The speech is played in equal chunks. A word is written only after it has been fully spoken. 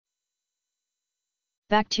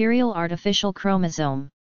Bacterial artificial chromosome.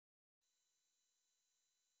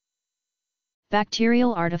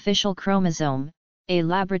 Bacterial artificial chromosome, a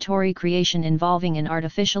laboratory creation involving an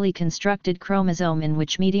artificially constructed chromosome in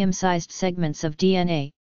which medium-sized segments of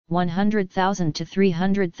DNA, 100,000 to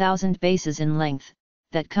 300,000 bases in length,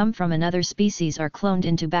 that come from another species are cloned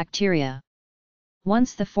into bacteria.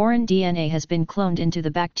 Once the foreign DNA has been cloned into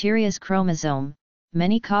the bacteria's chromosome,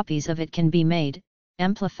 many copies of it can be made,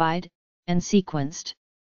 amplified, and sequenced.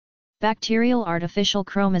 Bacterial artificial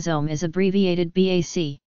chromosome is abbreviated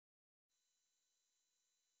BAC.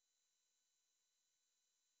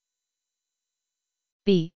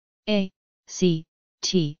 B A C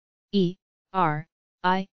T E R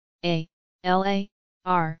I A L A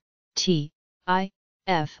R T I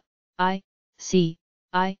F I C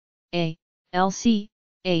I A L C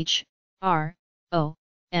H R O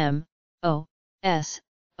M O S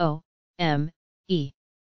O M E.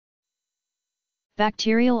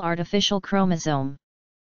 Bacterial artificial chromosome.